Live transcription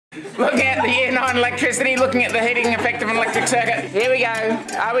Looking at the year 9 electricity, looking at the heating effect of an electric circuit. Here we go.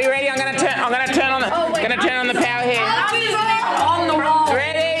 Are we ready? I'm gonna turn on the power here. On the wall.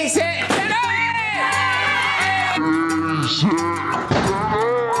 Ready, set, turn on!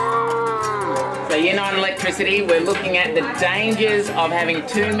 So year 9 electricity, we're looking at the dangers of having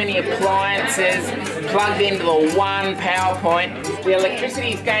too many appliances plugged into the one power point. The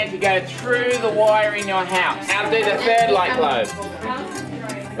electricity is going to go through the wire in your house. I'll do the third light globe.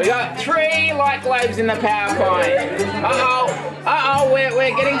 We got 3 light globes in the power point.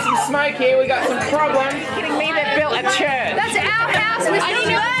 We're getting some smoke here. We got some problems. Kidding me? They built a church. That's our house. We're still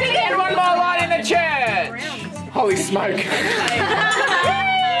burning it. And one more light in the church. Holy smoke.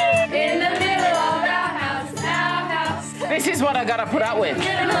 In the middle of our house. This is what I gotta put up with.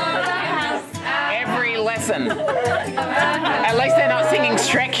 Every lesson. At least they're not singing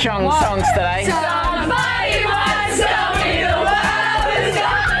Shrek songs today. Somebody once told me the world is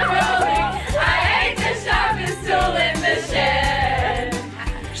gone rolling. I ate the sharpest tool in the shed.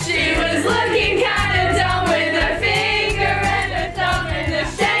 She was looking kind of dumb with her finger and her thumb in the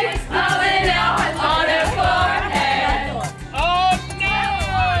shape of an L on her forehead. Oh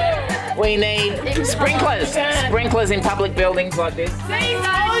no! We need sprinklers. Sprinklers in public buildings like this.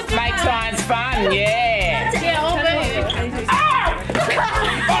 Make science fun, yeah. Oh,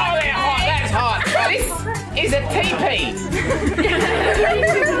 they're hot, that's hot. This is a teepee.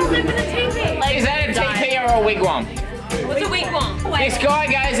 Is that a teepee or a wigwam? What's a wigwam? This guy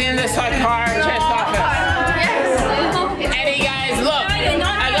goes in the psychiatrist's office and he goes, look,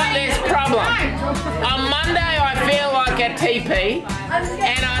 I got this problem. On Monday I feel like a teepee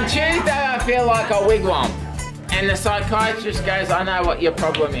and on Tuesday I feel like a wigwam. And the psychiatrist goes, I know what your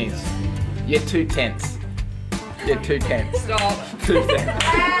problem is. You're too tense. You're too tense. Stop. Too tense.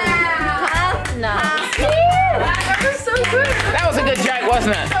 No. That was so good. That was a good joke,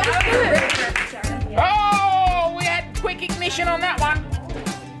 wasn't it? Oh, we had quick ignition on that one.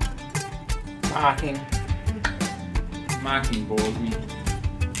 Marking bores me.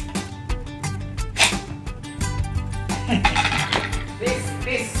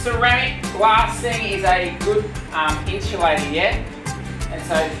 This ceramic glass thing is a good insulator yet, and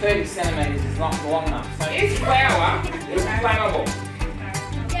so 30 centimetres is not long enough. So is flour flammable?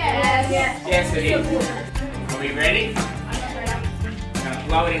 Yes. Yes, it is. Are we ready? I'm going to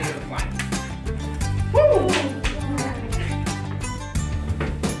blow it into the flame. Woo!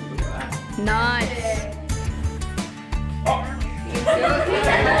 Nice. Oh.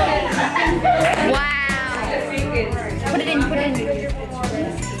 Wow. Put it in.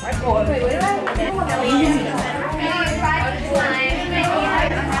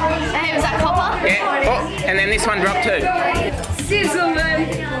 Hey, was that copper? Yeah. Oh, and then this one dropped too. Sizzleman.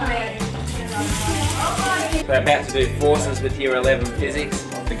 We're about to do forces with year 11 physics.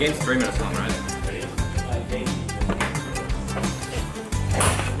 Against 3 minutes long, right?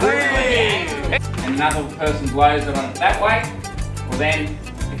 And another person blows it on it that way. Well then,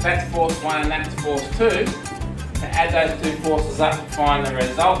 if that's force 1 and that's force 2, to add those 2 forces up to find the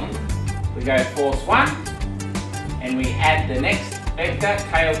resultant, we go force 1, and we add the next vector,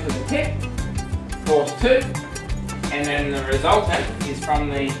 tail to the tip, force 2, and then the resultant is from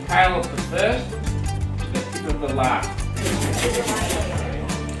the tail of the first to the tip of the last.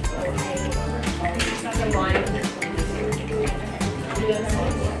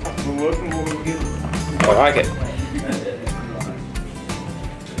 I like it.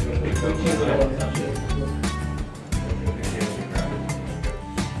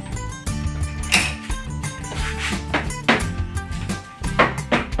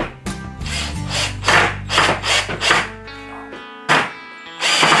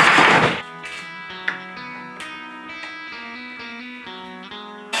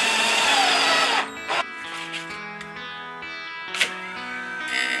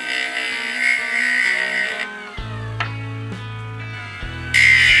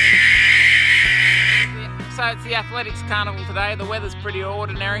 So it's the athletics carnival today. The weather's pretty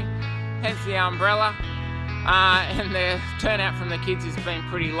ordinary, hence the umbrella. And the turnout from the kids has been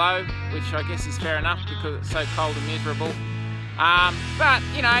pretty low, which I guess is fair enough because it's so cold and miserable. But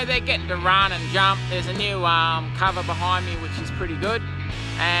you know, they're getting to run and jump. There's a new cover behind me which is pretty good,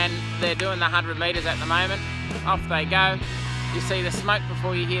 and they're doing the 100 metres at the moment. Off they go. You see the smoke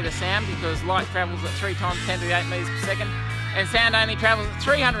before you hear the sound because light travels at 3 times 10 to the 8 metres per second and sound only travels at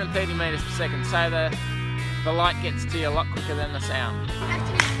 330 metres per second, so the light gets to you a lot quicker than the sound.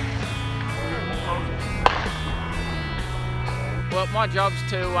 Well, my job's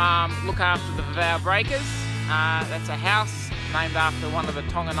to look after the vow breakers. That's a house named after one of the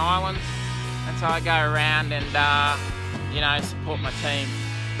Tongan Islands, and so I go around and you know, support my team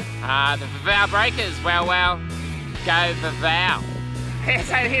The Vavau Breakers. Well, go Vavau.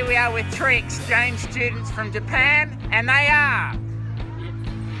 So here we are with 3 exchange students from Japan, and they are...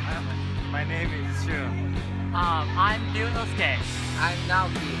 My name is Shun. I'm Ryunosuke. I'm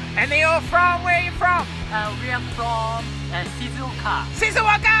Naoki. And they're all from, where are you from? We are from Shizuoka.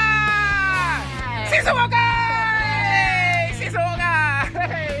 Shizuoka! Shizuoka! Hey, Shizuoka!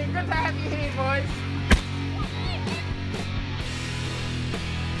 Hey, good to have you here, boys.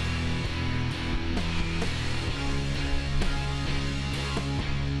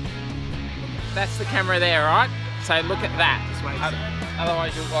 That's the camera there, right? So look at that.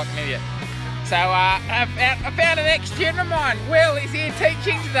 Otherwise you'll look like an idiot. So I found an ex-student of mine. Will is here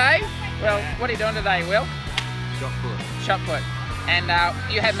teaching today. Well, what are you doing today, Will? Shot put. Shot put. And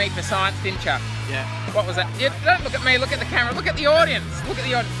you had me for science, didn't you? Yeah. What was that? You don't look at me, look at the camera, look at the audience. Look at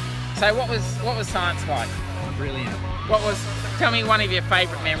the audience. So what was science like? Brilliant. Tell me one of your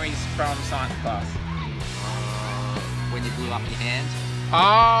favourite memories from science class. When you blew up your hand.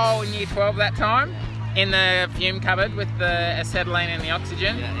 Oh, in year 12 that time? In the fume cupboard with the acetylene and the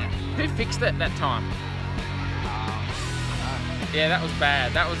oxygen? Yeah. Who fixed it that time? Yeah, that was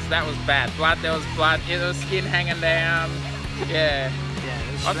bad. That was bad. There was blood. Yeah, there was skin hanging down. Yeah. Yeah,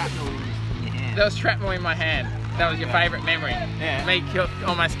 there was shrapnel in your hand. There was shrapnel in my hand. That was your favourite memory. Yeah. Me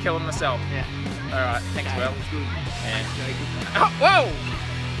almost killing myself. Yeah. All right. Thanks, Will. It was good. Yeah. Oh, whoa!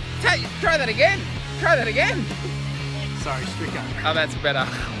 Try that again. Try that again. Sorry, Stricker. Oh, that's better.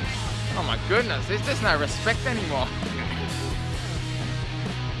 Oh my goodness, there's just no respect anymore.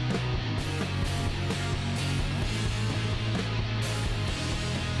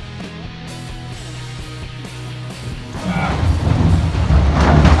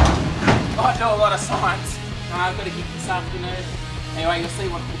 I do a lot of science. I've got to get this afternoon. Anyway, you'll see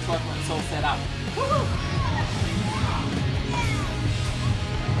what it looks like when it's all set up. Woo-hoo.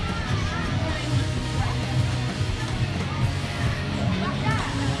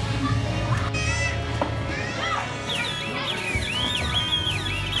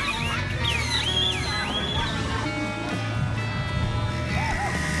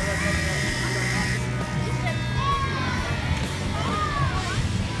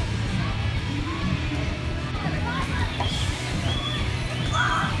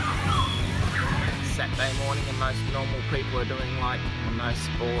 Saturday morning and most normal people are doing like no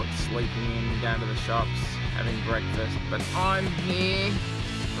sports, sleeping in, going to the shops, having breakfast, but I'm here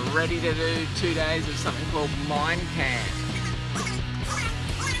ready to do 2 days of something called MindCamp.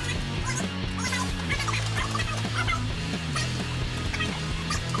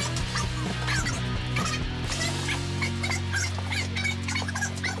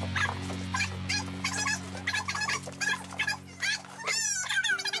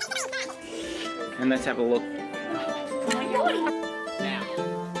 And let's have a look. Now.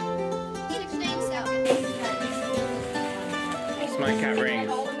 Smoke out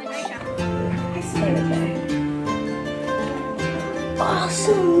rings.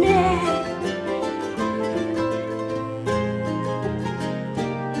 Awesomeness.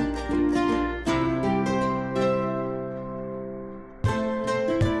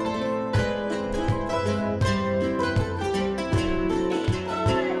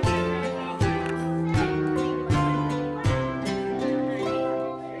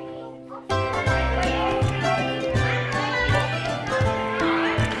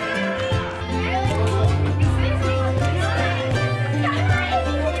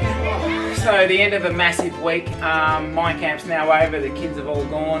 So the end of a massive week. MindCamp's now over, the kids have all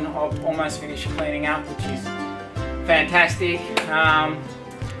gone. I've almost finished cleaning up, which is fantastic.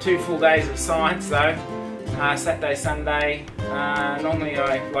 2 full days of science though, Saturday, Sunday. Normally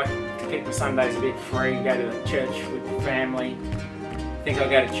I like to keep my Sundays a bit free, go to the church with the family. I think I'll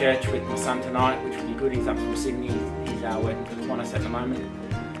go to church with my son tonight, which would be good. He's up from Sydney, he's working for the Qantas at the moment.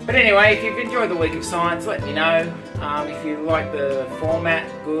 But anyway, if you've enjoyed the week of science, let me know. If you like the format,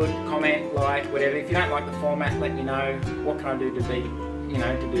 good, comment, like, whatever. If you don't like the format, let me know. What can I do to be,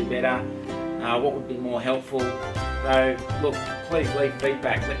 to do better? What would be more helpful? So, look, please leave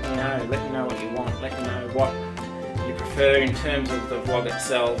feedback. Let me know. Let me know what you want. Let me know what you prefer in terms of the vlog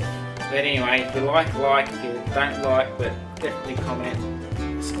itself. But anyway, if you like, if you don't like, but definitely comment,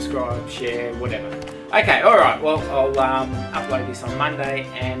 subscribe, share, whatever. Okay, alright, well, I'll upload this on Monday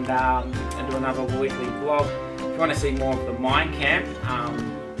and do another weekly vlog. If you want to see more of the MindCamp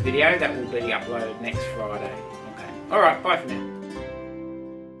video, that will be uploaded next Friday. Okay, alright, bye for now.